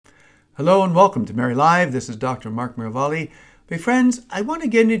Hello and welcome to Mary Live. This is Dr. Mark Miravalle. My friends, I want to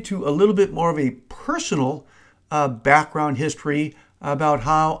get into a little bit more of a personal background history about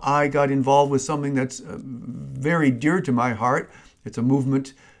how I got involved with something that's very dear to my heart. It's a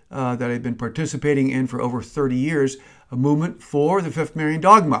movement that I've been participating in for over 30 years, a movement for the Fifth Marian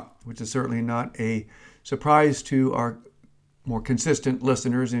Dogma, which is certainly not a surprise to our more consistent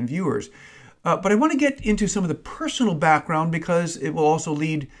listeners and viewers. But I want to get into some of the personal background because it will also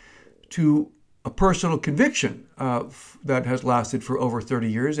lead to a personal conviction that has lasted for over 30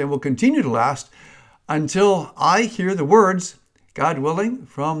 years and will continue to last until I hear the words, God willing,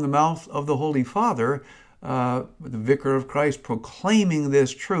 from the mouth of the Holy Father, the Vicar of Christ, proclaiming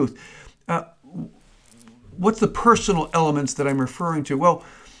this truth. What's the personal elements that I'm referring to? Well,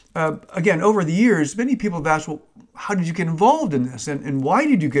 again, over the years, many people have asked, well, how did you get involved in this? And why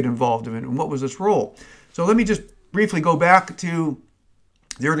did you get involved in it? And what was its role? So let me just briefly go back to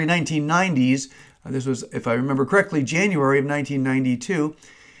the early 1990s. This was, if I remember correctly, January of 1992.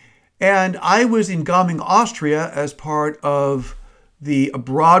 And I was in Gaming, Austria as part of the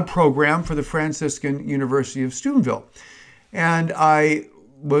abroad program for the Franciscan University of Steubenville. And I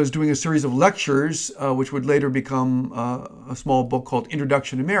was doing a series of lectures, which would later become a small book called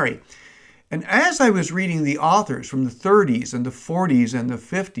Introduction to Mary. And as I was reading the authors from the 30s and the 40s and the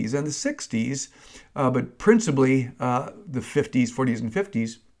 50s and the 60s, but principally the 50s, 40s, and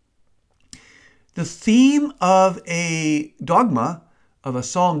 50s, the theme of a dogma, of a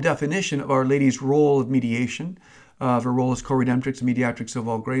solemn definition of Our Lady's role of mediation, of her role as co-redemptrix and mediatrix of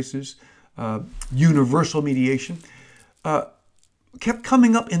all graces, universal mediation, kept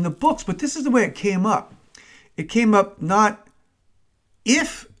coming up in the books. But this is the way it came up. It came up not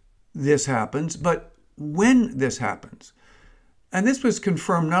if this happens, but when this happens. And this was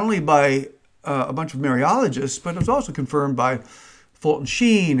confirmed not only by a bunch of Mariologists, but it was also confirmed by Fulton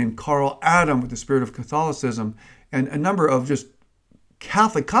Sheen and Carl Adam with the Spirit of Catholicism, and a number of just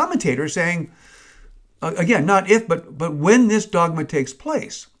Catholic commentators saying, again, not if, but when this dogma takes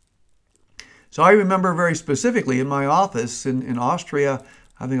place. So I remember very specifically in my office in Austria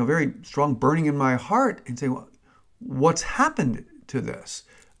having a very strong burning in my heart and saying, well, what's happened to this?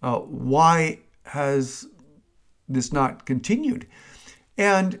 Why has this not continued?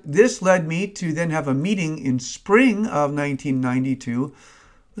 And this led me to then have a meeting in spring of 1992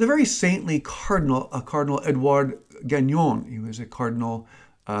 with a very saintly cardinal, Cardinal Edouard Gagnon. He was a cardinal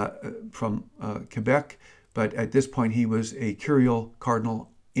from Quebec, but at this point he was a curial cardinal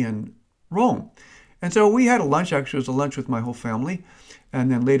in Rome. And so we had a lunch. Actually, it was a lunch with my whole family.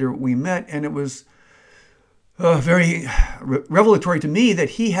 And then later we met, and it was very revelatory to me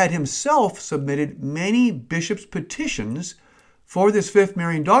that he had himself submitted many bishops' petitions for this Fifth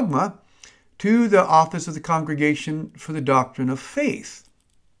Marian Dogma to the Office of the Congregation for the Doctrine of Faith.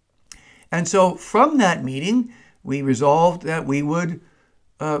 And so from that meeting, we resolved that we would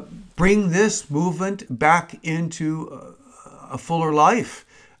bring this movement back into a fuller life,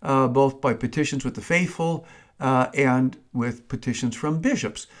 both by petitions with the faithful and with petitions from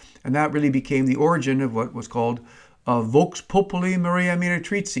bishops. And that really became the origin of what was called Vox Populi Maria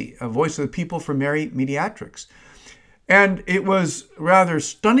Mediatrici, a voice of the people for Mary Mediatrix. And it was rather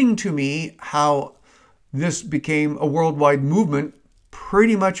stunning to me how this became a worldwide movement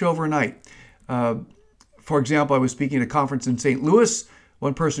pretty much overnight. For example, I was speaking at a conference in St. Louis.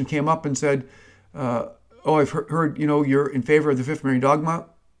 One person came up and said, oh, I've heard, you're in favor of the Fifth Marian Dogma.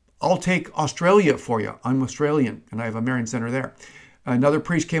 I'll take Australia for you. I'm Australian, and I have a Marian Center there. Another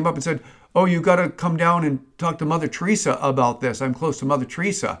priest came up and said, oh, you've got to come down and talk to Mother Teresa about this. I'm close to Mother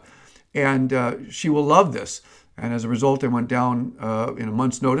Teresa, and she will love this. And as a result, I went down in a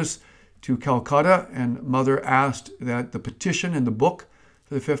month's notice to Calcutta, and Mother asked that the petition and the book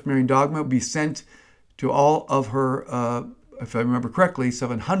for the Fifth Marian Dogma be sent to all of her, if I remember correctly,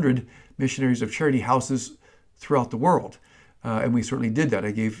 700 missionaries of charity houses throughout the world. And we certainly did that.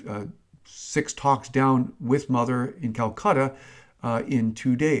 I gave 6 talks down with Mother in Calcutta in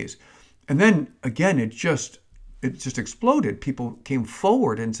 2 days. And then, again, it just exploded. People came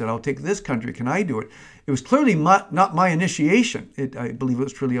forward and said, I'll take this country. Can I do it? It was clearly not my initiation. I believe it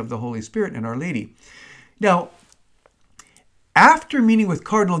was truly of the Holy Spirit and Our Lady. Now, after meeting with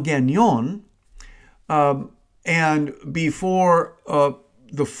Cardinal Gagnon, and before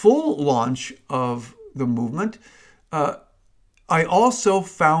the full launch of the movement, I also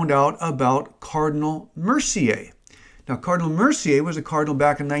found out about Cardinal Mercier. Now, Cardinal Mercier was a cardinal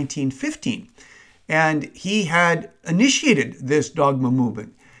back in 1915, and he had initiated this dogma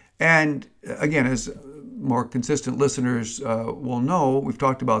movement. And again, as more consistent listeners will know, we've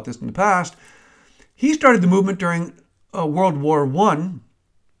talked about this in the past, he started the movement during World War I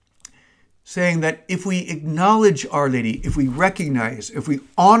saying that if we acknowledge Our Lady, if we recognize, if we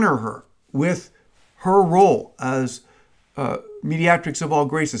honor her with her role as mediatrix of all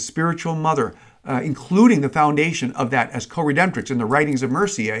graces, spiritual mother, including the foundation of that as co-redemptrix in the writings of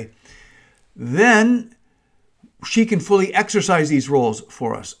Mercier, then she can fully exercise these roles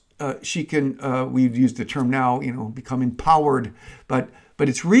for us. She can, we've used the term now, become empowered, but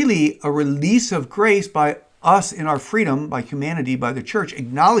it's really a release of grace by us in our freedom, by humanity, by the church,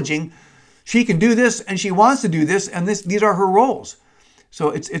 acknowledging she can do this and she wants to do this, and these are her roles. So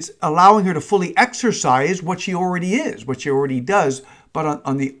it's allowing her to fully exercise what she already is, what she already does, but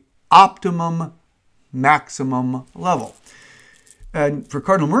on the optimum, maximum level. And for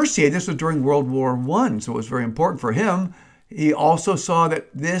Cardinal Mercier, this was during World War I, so it was very important for him. He also saw that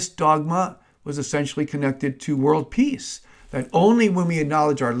this dogma was essentially connected to world peace, that only when we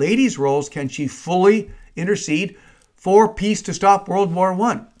acknowledge Our Lady's roles can she fully intercede for peace to stop World War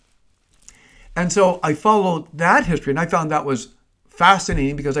I. And so I followed that history, and I found that was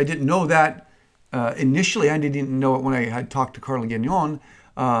fascinating because I didn't know that initially. I didn't know it when I had talked to Cardinal Gagnon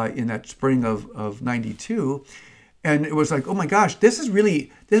in that spring of 92. And it was like, oh my gosh, this is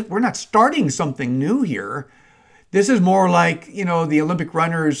really, we're not starting something new here. This is more like, the Olympic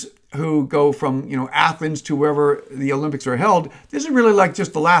runners who go from, Athens to wherever the Olympics are held. This is really like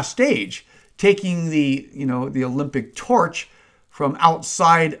just the last stage, taking the Olympic torch from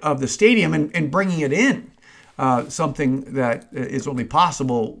outside of the stadium and bringing it in. Something that is only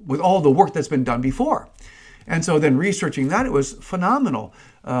possible with all the work that's been done before. And so then researching that, it was phenomenal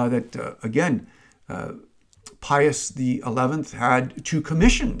that, again, Pius XI had three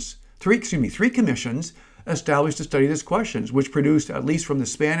commissions established to study these questions, which produced, at least from the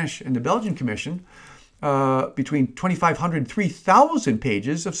Spanish and the Belgian commission, between 2,500 and 3,000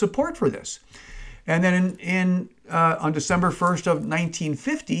 pages of support for this. And then on December 1st of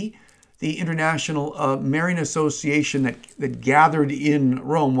 1950, the International Marian Association that gathered in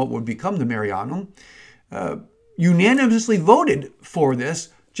Rome, what would become the Marianum, unanimously voted for this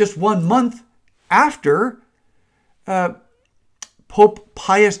just 1 month after Pope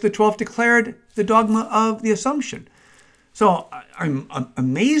Pius XII declared the dogma of the Assumption. So I'm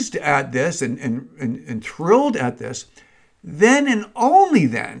amazed at this and thrilled at this. Then and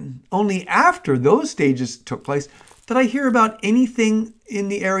only after those stages took place, did I hear about anything in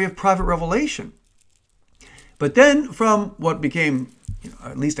the area of private revelation. But then from what became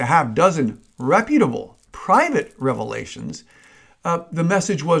at least a half dozen reputable private revelations, the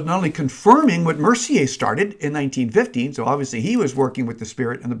message was not only confirming what Mercier started in 1915, so obviously he was working with the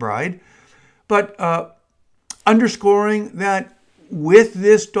Spirit and the Bride, but underscoring that with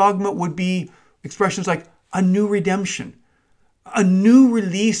this dogma would be expressions like a new redemption, a new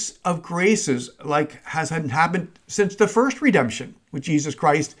release of graces like hasn't happened since the first redemption, with Jesus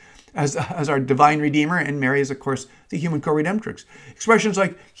Christ as our divine Redeemer, and Mary as, of course, the human co-redemptrix. Expressions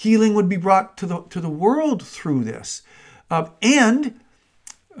like healing would be brought to the world through this. And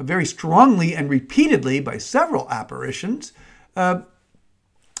very strongly and repeatedly by several apparitions, that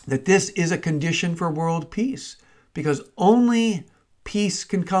this is a condition for world peace, because only peace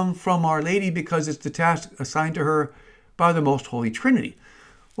can come from Our Lady, because it's the task assigned to her by the Most Holy Trinity.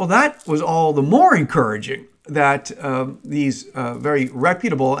 Well, that was all the more encouraging that these very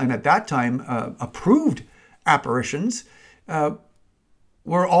reputable and at that time approved apparitions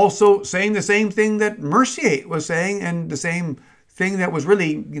were also saying the same thing that Mercier was saying, and the same thing that was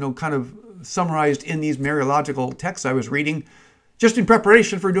really, kind of summarized in these Mariological texts I was reading just in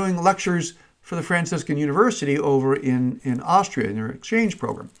preparation for doing lectures for the Franciscan University over in Austria in their exchange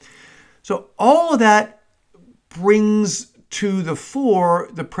program. So all of that brings to the fore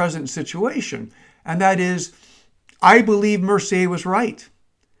the present situation. And that is, I believe Mercier was right.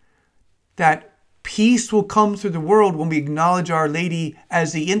 That peace will come through the world when we acknowledge Our Lady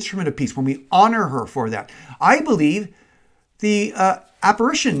as the instrument of peace, when we honor her for that. I believe the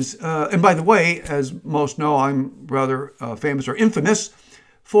apparitions, and by the way, as most know, I'm rather famous or infamous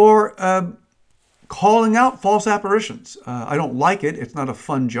for calling out false apparitions. I don't like it. It's not a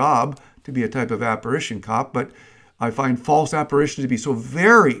fun job to be a type of apparition cop, but I find false apparitions to be so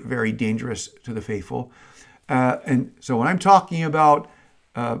very, very dangerous to the faithful. And so when I'm talking about,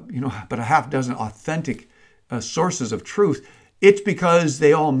 but a half dozen authentic sources of truth, it's because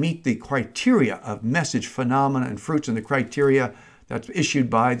they all meet the criteria of message, phenomena, and fruits, and the criteria that's issued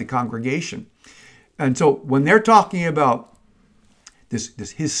by the congregation. And so when they're talking about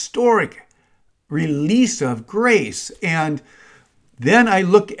this historic release of grace, and then I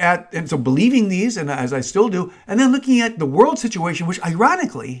look at, and so believing these, and as I still do, and then looking at the world situation, which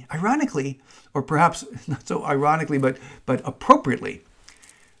ironically, or perhaps not so ironically, but appropriately,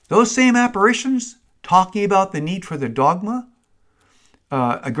 those same apparitions talking about the need for the dogma,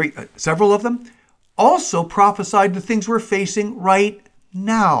 several of them, also prophesied the things we're facing right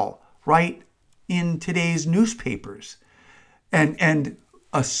now, right in today's newspapers. And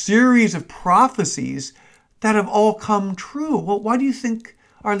a series of prophecies that have all come true. Well, why do you think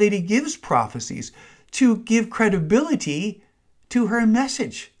Our Lady gives prophecies? To give credibility to her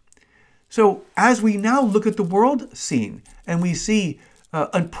message. So as we now look at the world scene and we see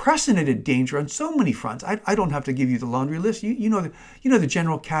unprecedented danger on so many fronts, I don't have to give you the laundry list. You know the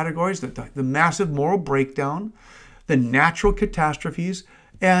general categories, the massive moral breakdown, the natural catastrophes,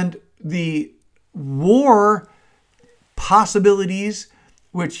 and the war possibilities,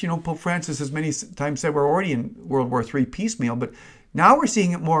 which, Pope Francis has many times said we're already in World War III piecemeal, but now we're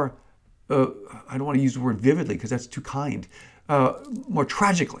seeing it more, I don't want to use the word vividly because that's too kind, more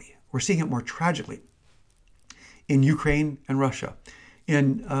tragically. We're seeing it more tragically in Ukraine and Russia,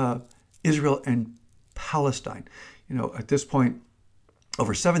 in Israel and Palestine. At this point,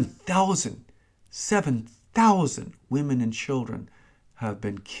 over 7,000 women and children have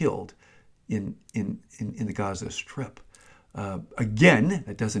been killed in the Gaza Strip. Again,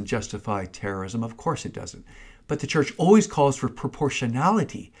 that doesn't justify terrorism. Of course it doesn't. But the church always calls for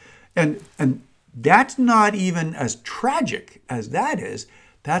proportionality. And that's not even as tragic as that is.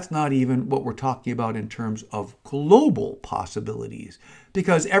 That's not even what we're talking about in terms of global possibilities.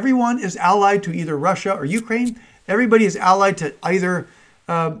 Because everyone is allied to either Russia or Ukraine. Everybody is allied to either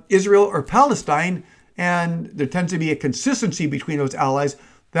Israel or Palestine. And there tends to be a consistency between those allies.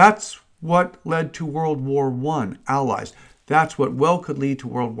 That's what led to World War I, allies. That's what well could lead to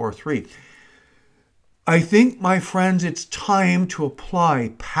World War III. I think, my friends, it's time to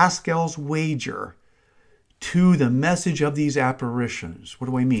apply Pascal's wager to the message of these apparitions. What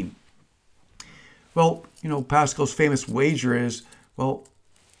do I mean? Well, Pascal's famous wager is, if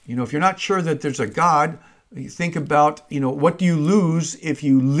you're not sure that there's a God, you think about, what do you lose if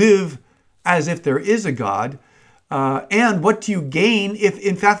you live as if there is a God? And what do you gain if,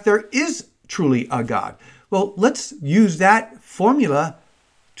 in fact, there is truly a God? Well, let's use that formula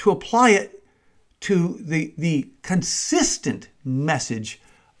to apply it to the consistent message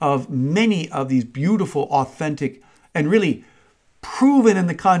of many of these beautiful, authentic, and really proven in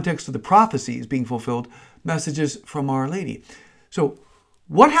the context of the prophecies being fulfilled messages from Our Lady. So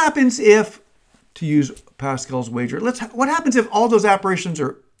what happens if, to use Pascal's wager, what happens if all those apparitions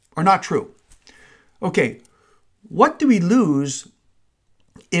are not true? Okay, what do we lose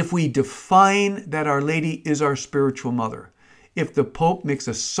if we define that Our Lady is our spiritual mother? If the Pope makes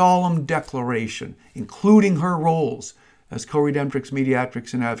a solemn declaration, including her roles as co-redemptrix,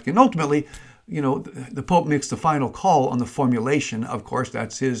 mediatrix, and advocate, and ultimately, the Pope makes the final call on the formulation. Of course,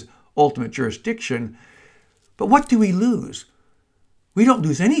 that's his ultimate jurisdiction. But what do we lose? We don't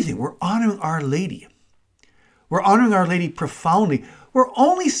lose anything. We're honoring Our Lady. We're honoring Our Lady profoundly. We're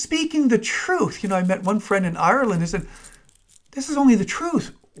only speaking the truth. I met one friend in Ireland who said, this is only the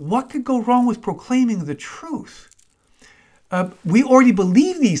truth. What could go wrong with proclaiming the truth? We already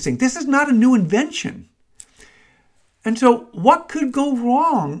believe these things. This is not a new invention. And so what could go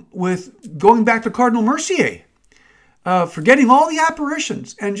wrong with going back to Cardinal Mercier, forgetting all the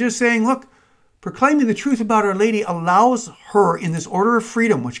apparitions and just saying, look, proclaiming the truth about Our Lady allows her in this order of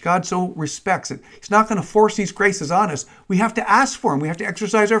freedom, which God so respects. He's not going to force these graces on us. We have to ask for them. We have to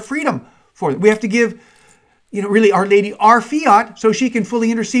exercise our freedom for them. We have to give, really Our Lady our fiat so she can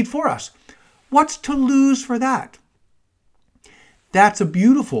fully intercede for us. What's to lose for that? That's a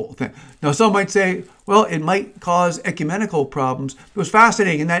beautiful thing. Now, some might say, well, it might cause ecumenical problems. It was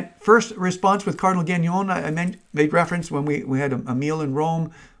fascinating. In that first response with Cardinal Gagnon, I made reference when we had a meal in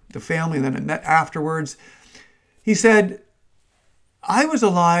Rome, the family, and then it met afterwards. He said, I was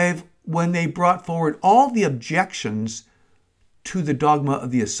alive when they brought forward all the objections to the dogma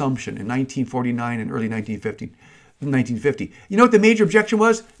of the Assumption in 1949 and early 1950. You know what the major objection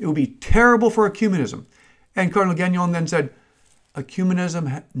was? It would be terrible for ecumenism. And Cardinal Gagnon then said,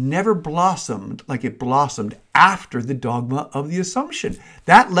 ecumenism never blossomed like it blossomed after the dogma of the Assumption.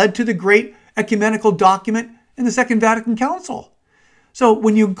 That led to the great ecumenical document in the Second Vatican Council. So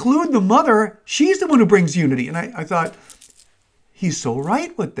when you include the mother, she's the one who brings unity. And I thought, he's so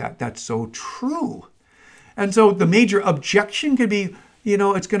right with that. That's so true. And so the major objection could be,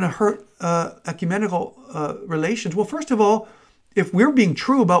 it's going to hurt ecumenical relations. Well, first of all, if we're being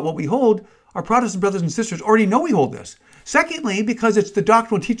true about what we hold, our Protestant brothers and sisters already know we hold this. Secondly, because it's the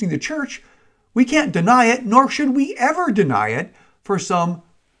doctrinal teaching of the Church, we can't deny it, nor should we ever deny it for some,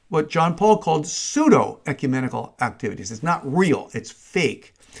 what John Paul called pseudo-ecumenical activities. It's not real. It's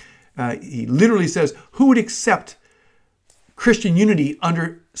fake. He literally says, who would accept Christian unity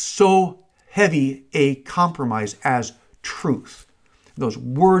under so heavy a compromise as truth. Those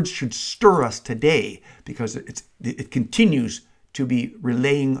words should stir us today because it continues to be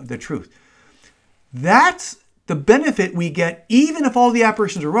relaying the truth. That's the benefit we get even if all the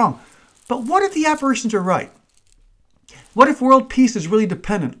apparitions are wrong. But what if the apparitions are right? What if world peace is really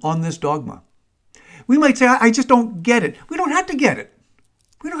dependent on this dogma? We might say, I just don't get it. We don't have to get it.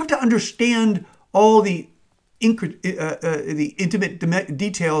 We don't have to understand all the intimate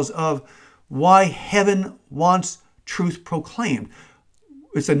details of why heaven wants truth proclaimed.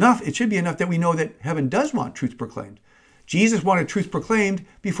 It's enough, it should be enough that we know that heaven does want truth proclaimed. Jesus wanted truth proclaimed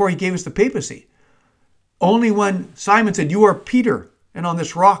before he gave us the papacy. Only when Simon said, "You are Peter, and on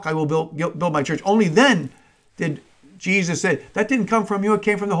this rock I will build my church," only then did Jesus say, "That didn't come from you, it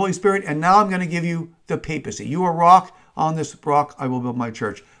came from the Holy Spirit, and now I'm going to give you the papacy. You are rock, on this rock I will build my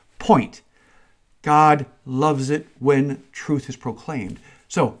church." Point. God loves it when truth is proclaimed.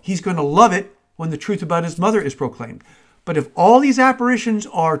 So he's going to love it when the truth about his mother is proclaimed. But if all these apparitions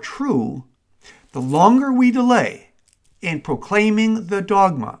are true, the longer we delay in proclaiming the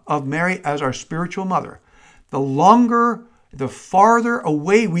dogma of Mary as our spiritual mother, the farther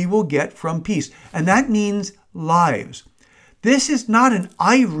away we will get from peace. And that means lives. This is not an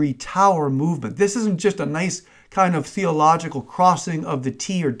ivory tower movement. This isn't just a nice kind of theological crossing of the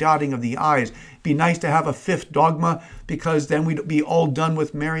T or dotting of the I's. It'd be nice to have a fifth dogma because then we'd be all done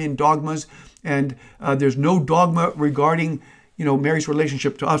with Marian dogmas and there's no dogma regarding, Mary's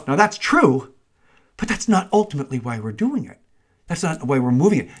relationship to us. Now that's true, but that's not ultimately why we're doing it. That's not why we're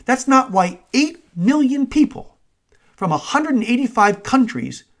moving it. That's not why 8 million people from 185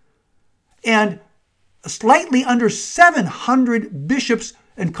 countries and slightly under 700 bishops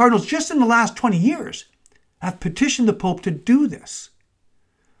and cardinals just in the last 20 years have petitioned the Pope to do this.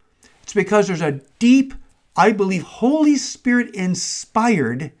 It's because there's a deep, I believe, Holy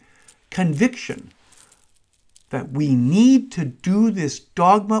Spirit-inspired conviction that we need to do this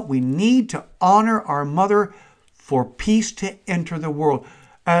dogma. We need to honor our mother for peace to enter the world.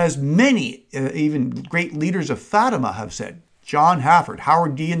 As many, even great leaders of Fatima have said, John Hafford,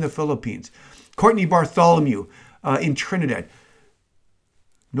 Howard D. in the Philippines, Courtney Bartholomew in Trinidad,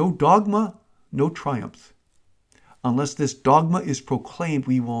 no dogma, no triumph. Unless this dogma is proclaimed,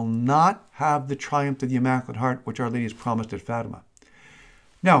 we will not have the triumph of the Immaculate Heart, which Our Lady has promised at Fatima.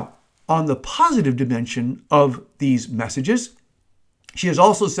 Now, on the positive dimension of these messages, she has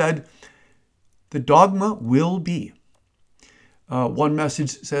also said, the dogma will be. One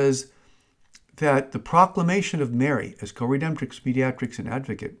message says that the proclamation of Mary as co-redemptrix, mediatrix, and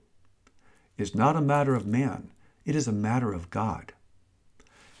advocate is not a matter of man. It is a matter of God.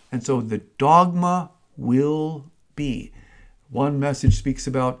 And so the dogma will be. One message speaks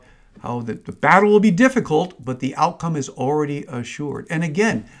about how the battle will be difficult, but the outcome is already assured. And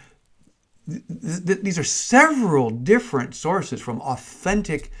again, these are several different sources from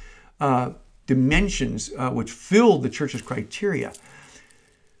authentic dimensions which fill the Church's criteria.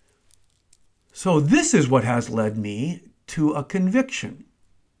 So this is what has led me to a conviction.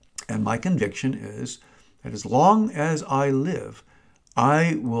 And my conviction is that as long as I live,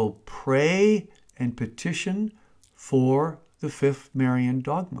 I will pray and petition for the fifth Marian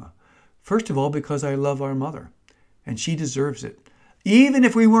dogma. First of all, because I love our mother, and she deserves it. Even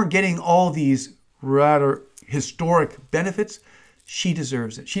if we weren't getting all these rather historic benefits, she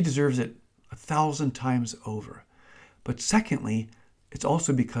deserves it. She deserves it 1,000 times over. But secondly, it's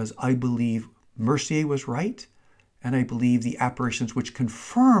also because I believe Mercier was right, and I believe the apparitions which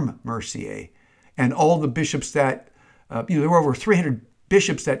confirm Mercier and all the bishops that, there were over 300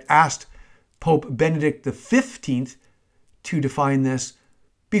 bishops that asked Pope Benedict XV to define this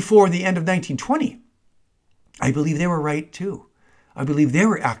before the end of 1920. I believe they were right too. I believe they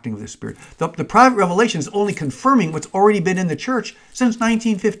were acting with the Spirit. The private revelation is only confirming what's already been in the Church since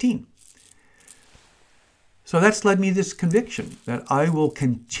 1915. So that's led me to this conviction that I will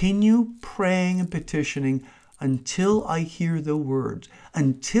continue praying and petitioning until I hear the words,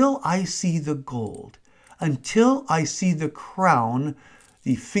 until I see the gold, until I see the crown,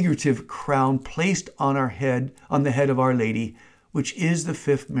 the figurative crown placed on our head, on the head of Our Lady, which is the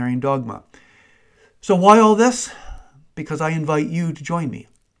fifth Marian dogma. So why all this? Because I invite you to join me.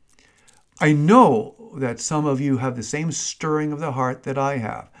 I know that some of you have the same stirring of the heart that I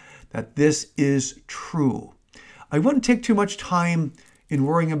have, that this is true. I wouldn't take too much time in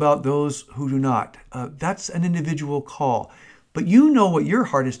worrying about those who do not. That's an individual call. But you know what your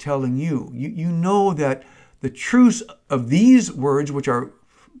heart is telling you. You know that the truths of these words, which are,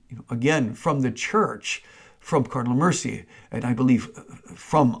 again, from the Church, from Cardinal Mercier, and I believe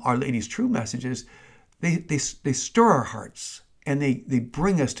from Our Lady's true messages, they stir our hearts. and they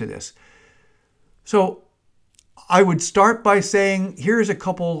bring us to this. So I would start by saying, here's a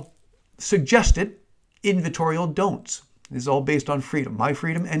couple suggested invitorial don'ts. This is all based on freedom, my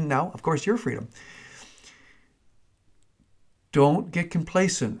freedom, and now, of course, your freedom. Don't get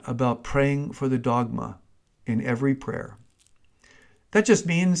complacent about praying for the dogma in every prayer. That just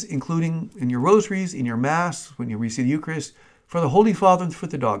means including in your rosaries, in your Mass, when you receive the Eucharist, for the Holy Father and for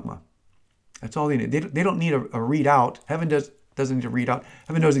the dogma. That's all they need. They don't need a readout. Heaven doesn't need a readout.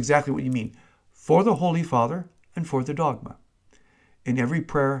 Heaven knows exactly what you mean. For the Holy Father and for the dogma. In every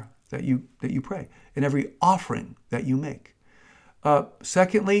prayer that you pray. In every offering that you make.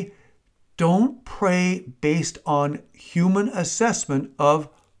 Secondly, don't pray based on human assessment of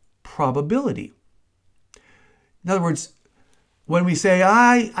probability. In other words, when we say,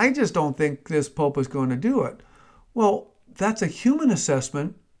 I just don't think this Pope is going to do it. Well, that's a human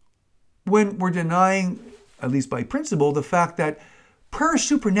assessment when we're denying, at least by principle, the fact that prayer is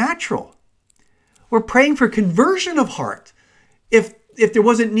supernatural. We're praying for conversion of heart. If there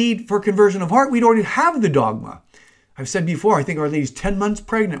wasn't need for conversion of heart, we'd already have the dogma. I've said before, I think Our Lady's 10 months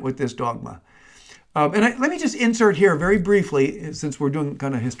pregnant with this dogma. Let me just insert here very briefly, since we're doing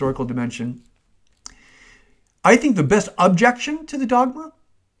kind of historical dimension. I think the best objection to the dogma,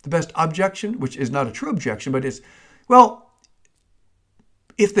 the best objection, which is not a true objection, but is, well,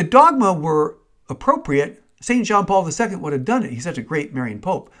 if the dogma were appropriate, St. John Paul II would have done it. He's such a great Marian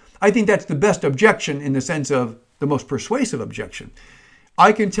Pope. I think that's the best objection in the sense of the most persuasive objection.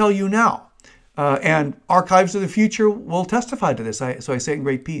 I can tell you now, and archives of the future will testify to this, so I say it in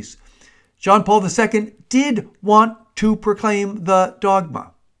great peace. John Paul II did want to proclaim the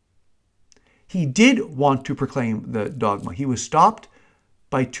dogma. He did want to proclaim the dogma. He was stopped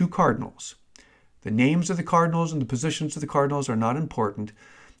by 2 cardinals. The names of the cardinals and the positions of the cardinals are not important.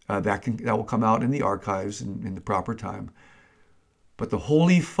 That will come out in the archives in the proper time. But the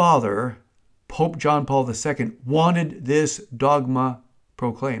Holy Father, Pope John Paul II, wanted this dogma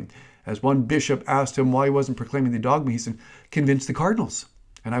proclaimed. As one bishop asked him why he wasn't proclaiming the dogma, he said, convince the cardinals,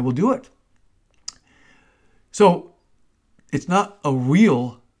 and I will do it. So it's not a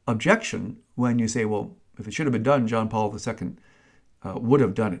real objection when you say, well, if it should have been done, John Paul II would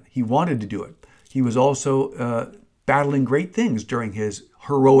have done it. He wanted to do it. He was also battling great things during his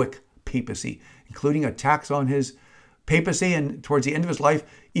heroic papacy, including attacks on his papacy and towards the end of his life,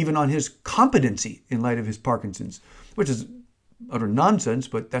 even on his competency in light of his Parkinson's, which is utter nonsense,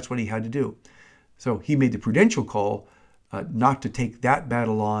 but that's what he had to do. So he made the prudential call not to take that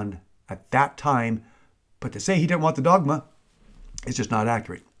battle on at that time, but to say he didn't want the dogma is just not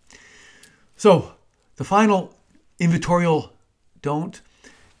accurate. So the final invitorial don't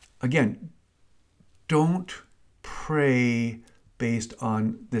pray based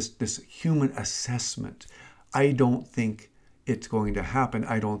on this human assessment. I don't think it's going to happen.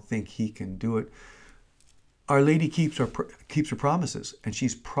 I don't think he can do it. Our Lady keeps her promises, and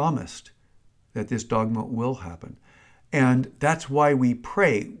she's promised that this dogma will happen. And that's why we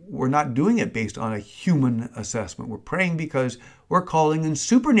pray. We're not doing it based on a human assessment. We're praying because we're calling in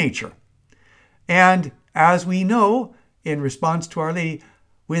supernature. And as we know, in response to Our Lady,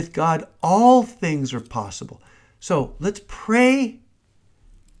 with God, all things are possible. So let's pray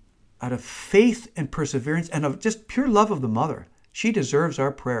out of faith and perseverance and of just pure love of the Mother. She deserves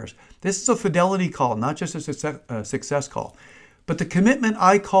our prayers. This is a fidelity call, not just a success call. But the commitment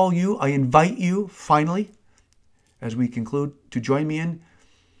I call you, I invite you, finally, as we conclude, to join me in,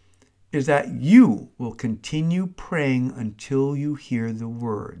 is that you will continue praying until you hear the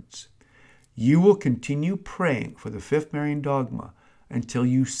words. You will continue praying for the fifth Marian dogma until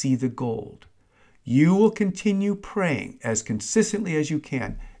you see the gold. You will continue praying as consistently as you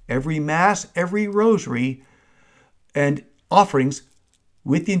can, every Mass, every Rosary, and offerings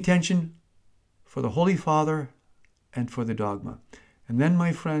with the intention for the Holy Father and for the dogma. And then,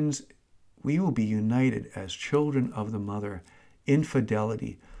 my friends, we will be united as children of the Mother in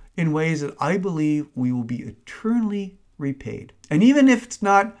fidelity, in ways that I believe we will be eternally repaid. And even if it's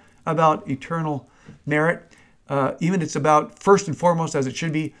not about eternal merit, even if it's about, first and foremost, as it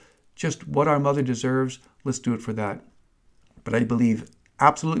should be, just what our Mother deserves, let's do it for that. But I believe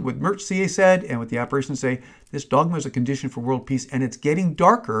absolutely what Mercier said and what the apparitions say, this dogma is a condition for world peace, and it's getting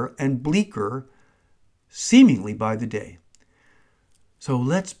darker and bleaker seemingly by the day. So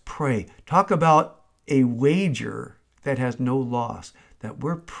let's pray. Talk about a wager that has no loss, that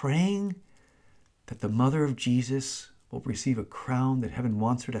we're praying that the Mother of Jesus will receive a crown that heaven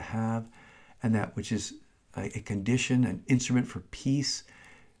wants her to have, and that which is a condition, an instrument for peace.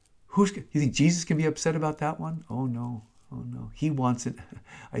 You think Jesus can be upset about that one? Oh no, oh no. He wants it,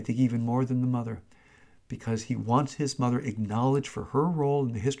 I think, even more than the Mother, because he wants his mother acknowledged for her role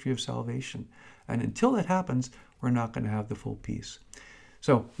in the history of salvation. And until that happens, we're not going to have the full peace.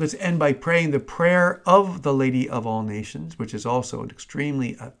 So let's end by praying the prayer of the Lady of all Nations, which is also an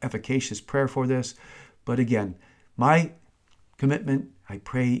extremely efficacious prayer for this. But again, my commitment, I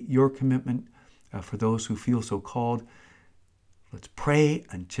pray your commitment for those who feel so called. Let's pray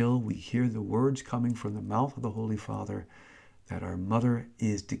until we hear the words coming from the mouth of the Holy Father that our mother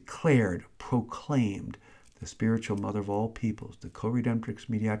is declared, proclaimed, the spiritual mother of all peoples, the co-redemptrix,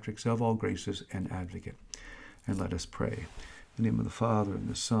 mediatrix of all graces, and advocate. And let us pray. In the name of the Father, and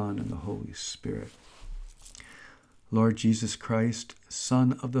the Son, and the Holy Spirit. Lord Jesus Christ,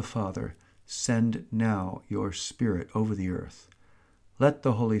 Son of the Father, send now your Spirit over the earth. Let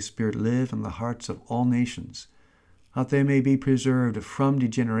the Holy Spirit live in the hearts of all nations, that they may be preserved from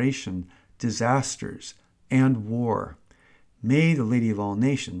degeneration, disasters, and war. May the Lady of all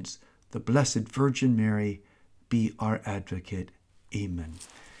Nations, the Blessed Virgin Mary, be our advocate. Amen.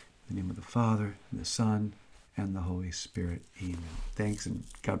 In the name of the Father, and the Son, and the Holy Spirit. Amen. Thanks, and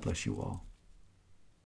God bless you all.